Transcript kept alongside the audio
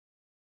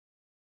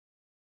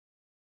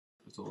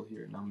capital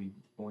here, and I'm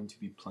going to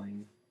be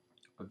playing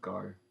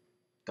agar.io.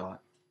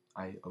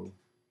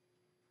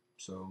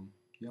 So,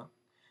 yeah.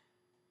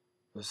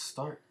 Let's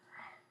start.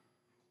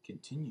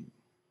 Continue.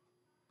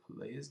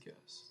 Play as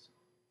guest.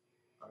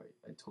 Alright,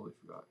 I totally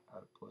forgot how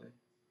to play,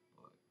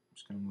 but I'm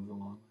just gonna move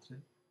along with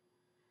it.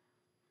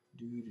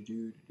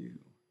 Do.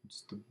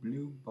 It's the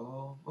blue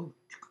ball. Oh,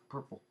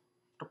 purple.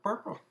 The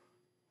purple.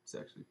 It's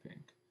actually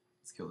pink.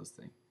 Let's kill this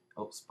thing.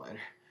 Oh, spider.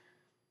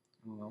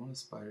 Oh, I want a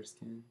spider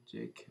skin.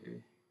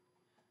 JK.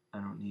 I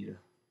don't need a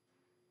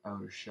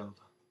outer shell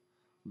to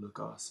look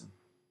awesome.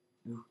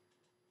 Ooh.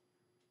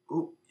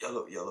 Ooh,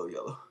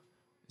 yellow.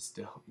 It's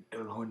the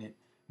hornet.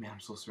 Man, I'm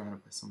so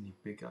surrounded by so many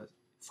big guys.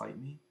 Fight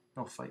me?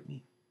 No, fight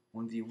me.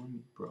 1v1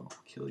 me, bro.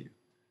 I'll kill you.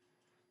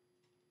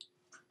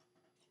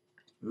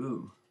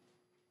 Ooh.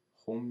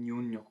 I'm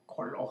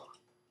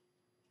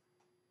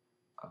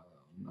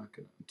not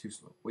gonna. I'm too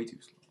slow. Way too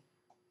slow.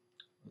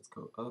 Let's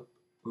go up.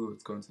 Ooh,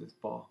 let's go into this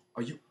ball.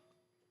 Are you?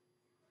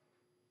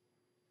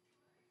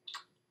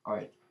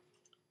 Alright.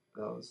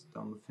 That was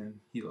done with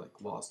him. He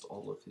like lost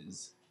all of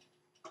his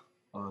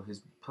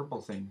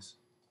purple things.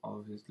 All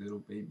of his little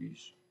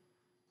babies.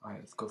 Alright,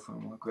 let's go for a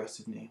more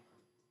aggressive name.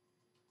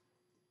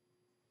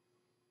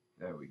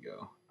 There we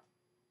go.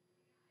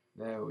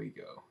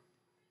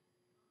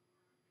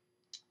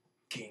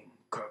 King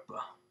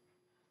Karpa.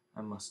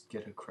 I must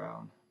get a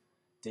crown.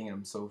 Dang it,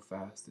 I'm so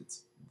fast,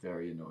 it's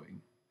very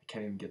annoying. I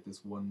can't even get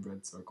this one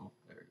red circle.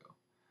 There we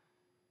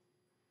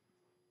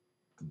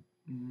go.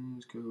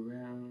 Let's go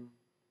around.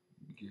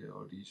 Get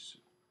all these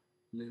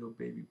little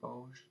baby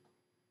balls.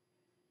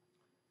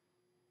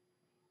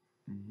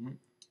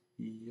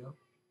 Yep.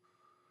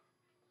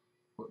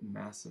 What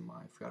mass am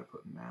I? I forgot to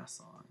put mass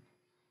on.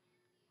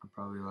 I'm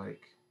probably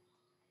like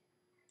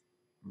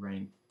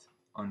ranked,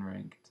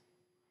 unranked.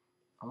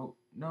 Oh,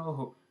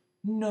 no!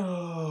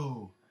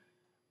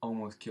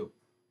 Almost killed.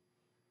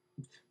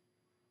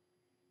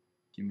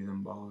 Give me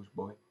them balls,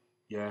 boy.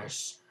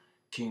 Yes,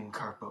 King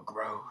Karpa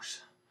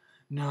grows.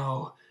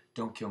 No,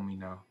 don't kill me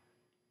now.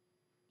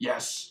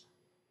 Yes,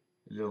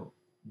 little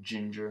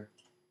ginger.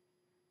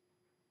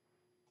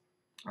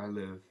 I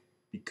live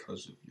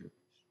because of your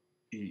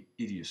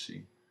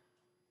idiocy.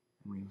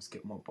 We must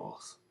get more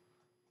balls.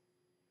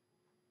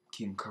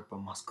 King Karpa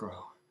must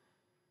grow.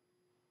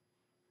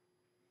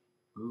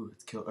 Ooh,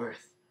 let's kill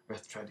Earth.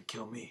 Earth tried to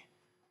kill me.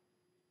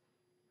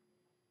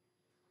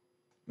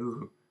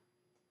 Ooh,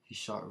 he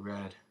shot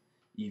red,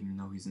 even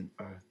though he's in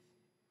Earth.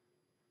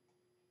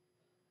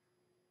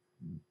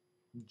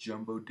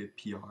 Jumbo de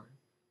PR.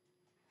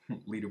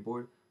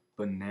 Leaderboard.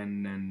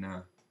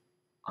 Banana.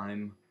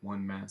 I'm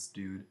one mass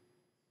dude.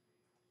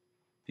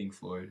 Pink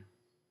Floyd.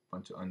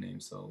 Bunch of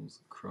unnamed souls.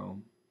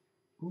 Chrome.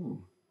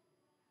 Ooh.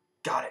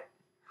 Got it!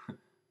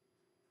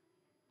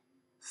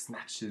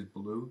 Snatched his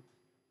blue.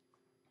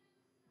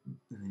 And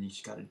then you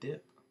just gotta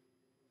dip.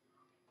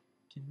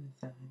 Give me the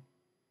sign.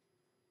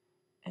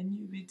 And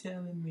you be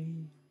telling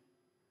me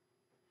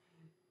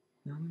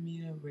not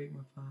me to break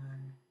my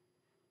fire.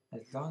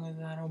 As long as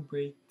I don't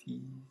break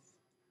these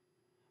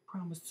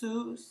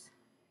promises.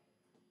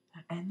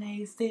 And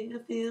they still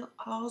feel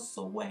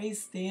also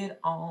wasted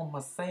on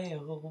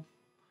myself.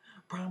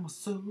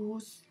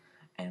 Promises.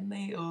 And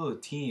they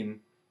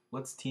team.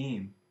 What's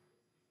team?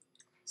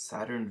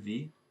 Saturn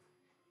V?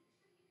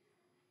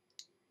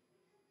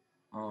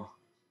 Oh,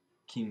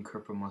 King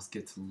Karpa must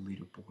get to the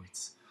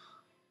leaderboards.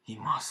 He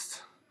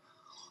must.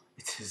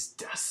 It's his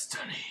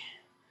destiny.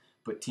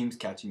 But team's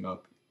catching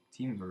up.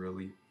 Teams are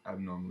really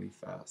abnormally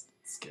fast.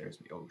 It scares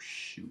me. Oh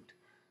shoot.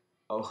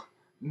 Oh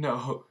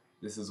no.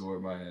 This is where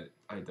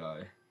I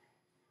die.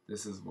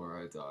 This is where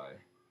I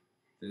die.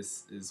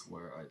 This is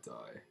where I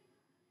die.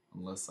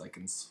 Unless I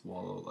can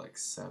swallow like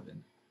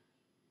 7.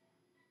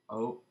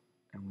 Oh,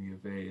 and we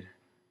evade.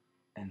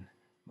 And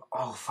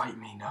oh, fight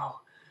me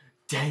now.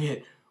 Dang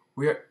it.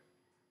 We're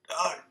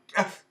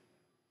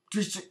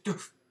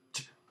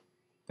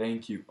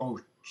thank you. Oh,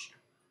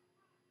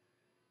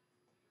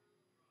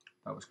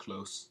 that was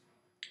close.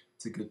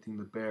 It's a good thing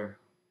the bear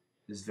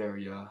is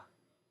very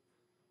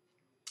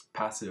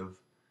passive.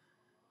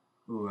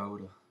 Ooh, I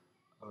would've.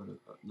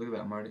 Look at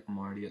that. I'm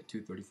already at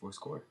 234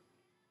 score.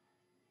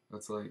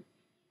 That's like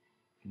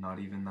not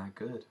even that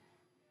good.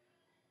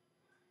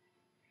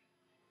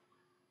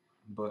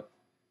 But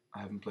I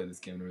haven't played this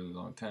game in a really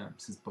long time,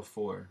 since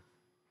before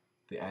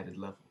they added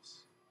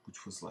levels,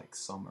 which was like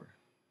summer.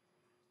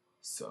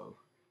 So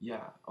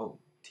yeah. Oh,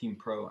 Team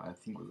Pro I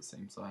think was the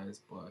same size,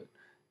 but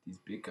these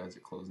big guys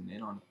are closing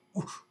in on it.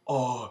 Ooh,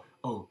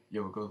 oh,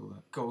 yo, go to the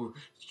left. Go,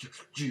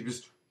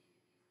 Jeebus.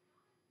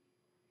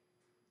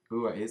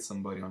 Ooh, I hit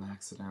somebody on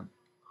accident.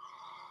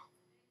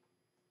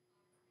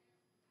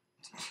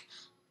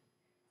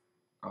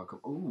 Oh,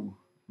 come. Ooh,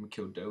 I'm gonna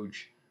kill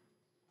Doge.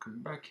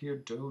 Come back here,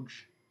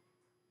 Doge.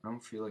 I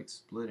don't feel like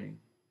splitting,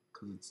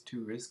 because it's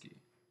too risky.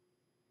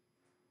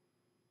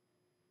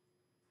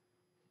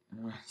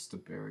 It's the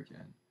bear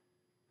again.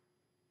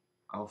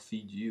 I'll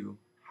feed you.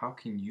 How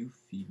can you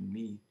feed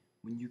me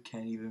when you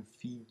can't even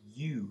feed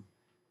you?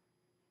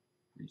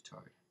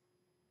 Retard.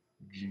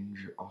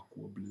 Ginger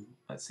aqua blue.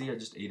 Let's see, I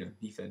just ate him.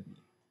 He fed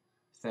me.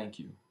 Thank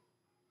you.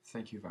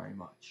 Thank you very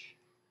much.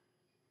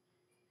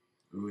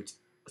 Ooh, it's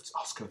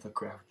Oscar the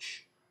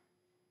Grouch.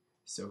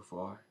 So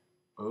far.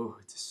 Oh,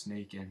 it's a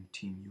snake and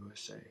Team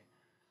USA.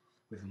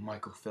 With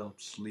Michael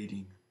Phelps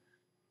leading.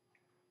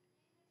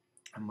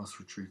 I must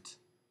retreat.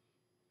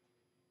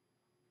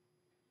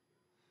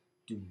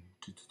 Dun,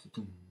 dun, dun,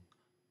 dun,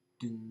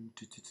 dun,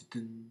 dun, dun,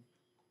 dun.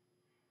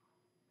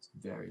 It's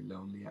very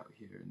lonely out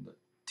here in the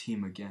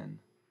team again.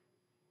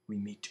 We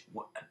meet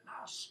what at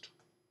last?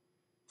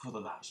 For the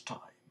last time.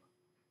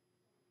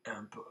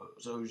 Emperor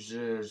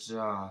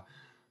Zozza.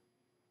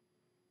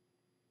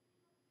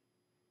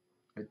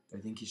 I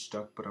think he's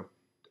stuck, but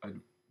I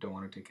don't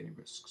want to take any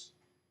risks.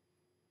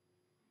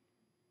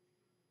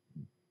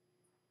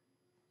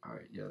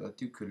 Alright, yeah, that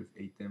dude could have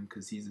ate them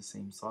because he's the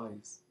same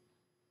size.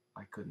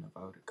 I couldn't have.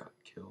 I would have got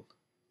killed.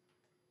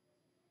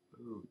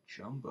 Ooh,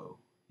 Jumbo.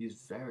 He's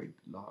very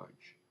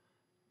large.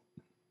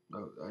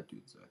 Oh, that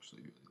dude's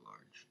actually really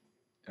large.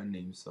 A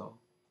name cell.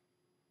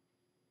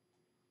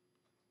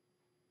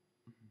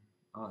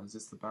 Oh, is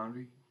this the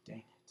boundary? Dang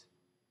it.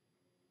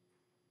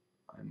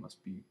 I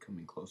must be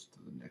coming close to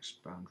the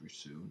next boundary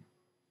soon.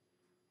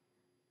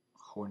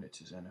 Hornets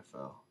is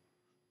NFL.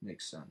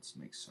 Makes sense,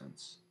 makes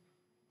sense.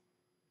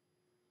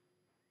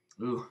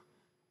 Ooh.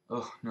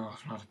 Oh, no,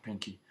 not a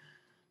pinky.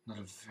 Not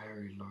a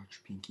very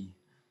large pinky.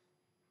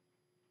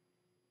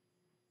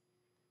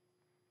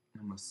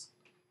 I must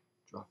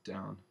drop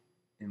down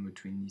in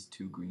between these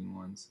two green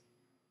ones.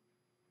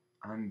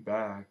 I'm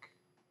back.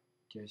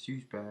 Guess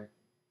who's back?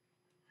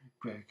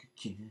 Back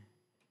again.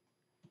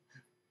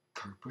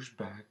 Kerper's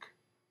back.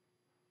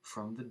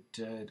 From the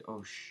dead.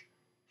 Oh,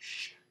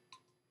 shh.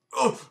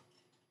 Oh!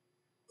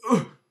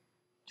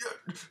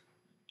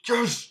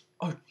 Yes!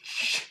 Oh,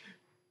 shh!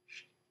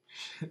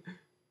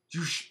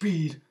 You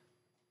speed!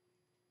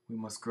 We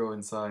must grow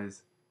in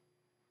size.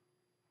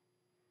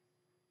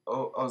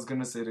 Oh, I was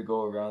gonna say to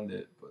go around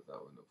it, but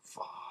that would have.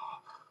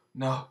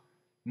 No!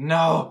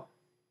 No!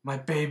 My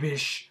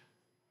babies!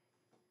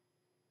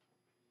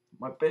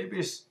 My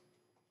babies!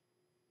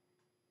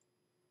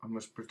 I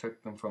must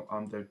protect them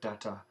from their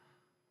data.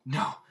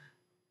 No!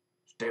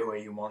 Stay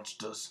away, you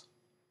monsters.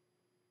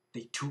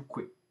 They too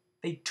quick.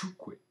 They too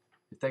quick.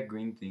 If that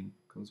green thing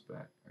comes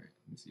back. Alright,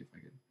 let me see if I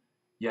can.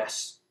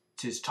 Yes,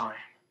 'tis time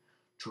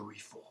to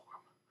reform.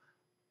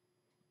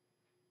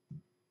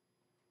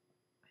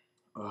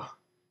 Ugh,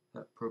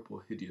 that purple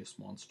hideous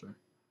monster.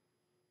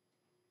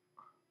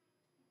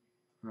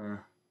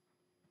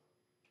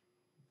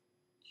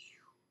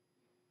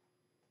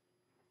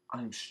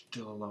 I'm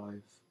still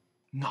alive.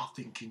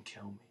 Nothing can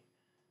kill me.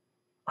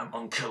 I'm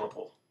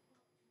unkillable.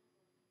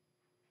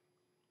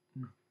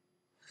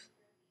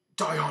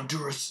 Die,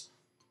 Honduras!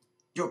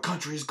 Your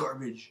country is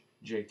garbage.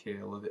 JK,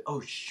 I love it.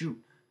 Oh,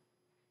 shoot.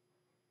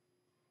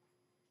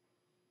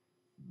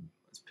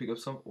 Let's pick up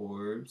some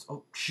orbs.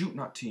 Oh, shoot,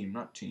 not team,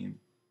 not team.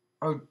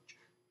 Oh,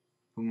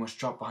 we must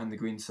drop behind the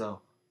green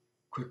cell.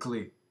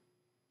 Quickly.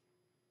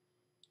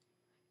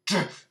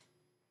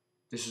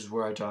 This is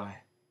where I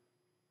die.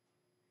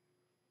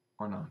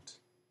 Or not.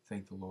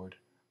 Thank the Lord.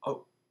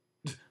 Oh,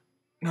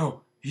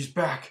 no, he's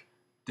back.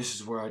 This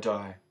is where I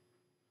die.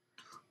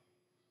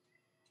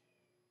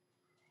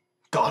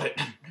 Got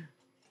it.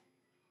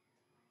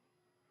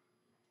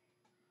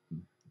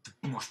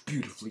 The most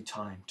beautifully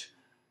timed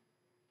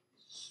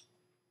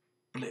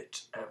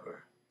split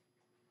ever.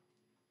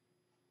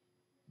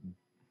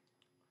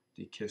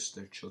 They kiss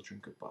their children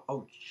goodbye.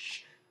 Oh,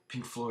 shh.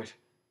 Pink Floyd.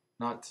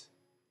 Not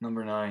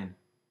number 9.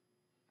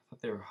 I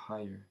thought they were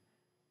higher.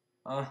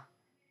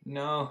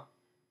 No.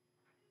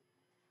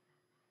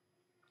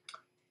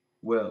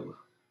 Well,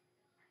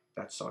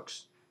 that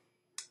sucks.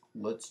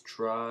 Let's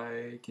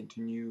try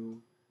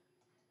continue.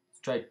 Let's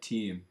try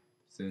team,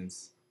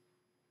 since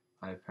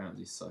I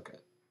apparently suck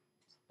at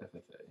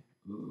FFA.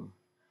 Ooh,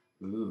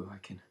 I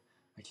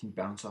can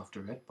bounce off the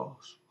red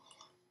balls.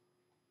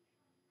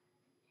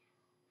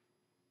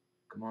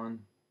 Come on,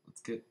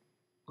 let's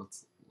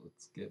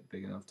get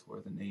big enough to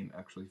where the name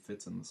actually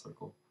fits in the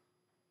circle.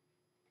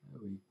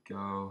 There we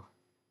go.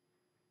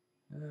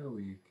 There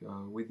we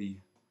go. With the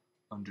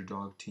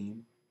underdog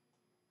team.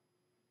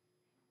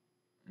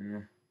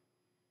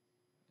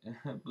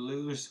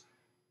 Blues.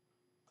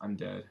 I'm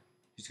dead.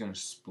 He's gonna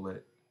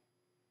split.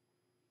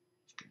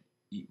 He's gonna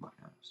eat my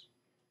ass.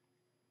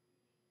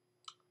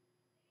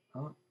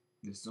 Oh,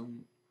 this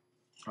zone.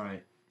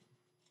 Alright.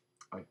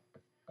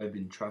 I've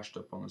been trashed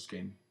up on this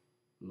game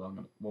long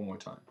enough. One more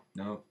time.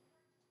 No.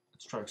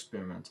 Let's try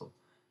experimental.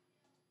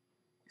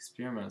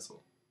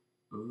 Experimental.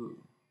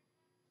 Ooh,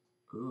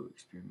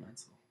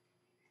 experimental.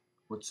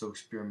 What's so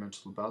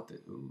experimental about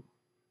it? Ooh.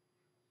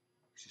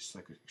 It's just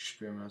like an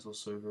experimental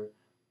server.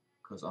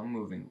 Because I'm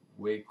moving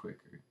way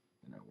quicker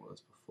than I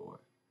was before.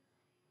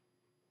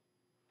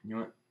 You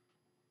know what?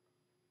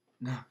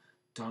 No,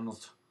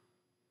 Donald.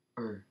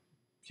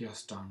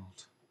 Yes,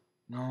 Donald.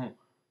 No,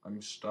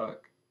 I'm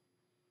stuck.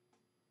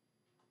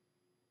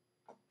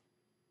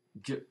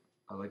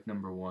 I like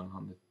number 1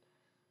 on the.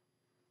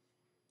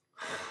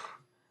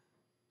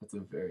 That's a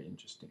very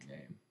interesting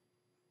name.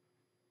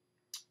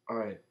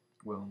 Alright,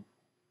 well,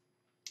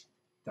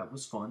 that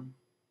was fun.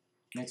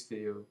 Next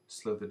video,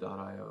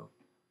 slither.io.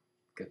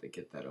 Got to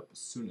get that up as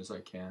soon as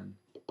I can.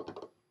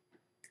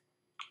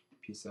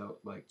 Peace out.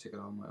 Like, check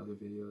out all my other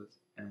videos.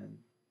 And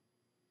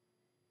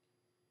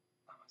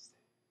namaste.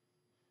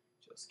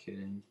 Just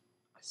kidding.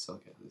 I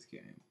suck at this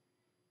game.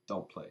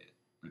 Don't play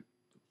it.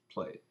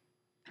 Play it.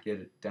 Get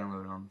it.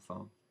 Download it on the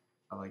phone.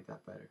 I like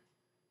that better.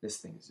 This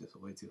thing is just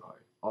way too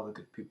hard. All the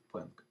good people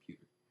play on the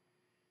computer.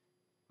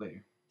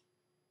 Later.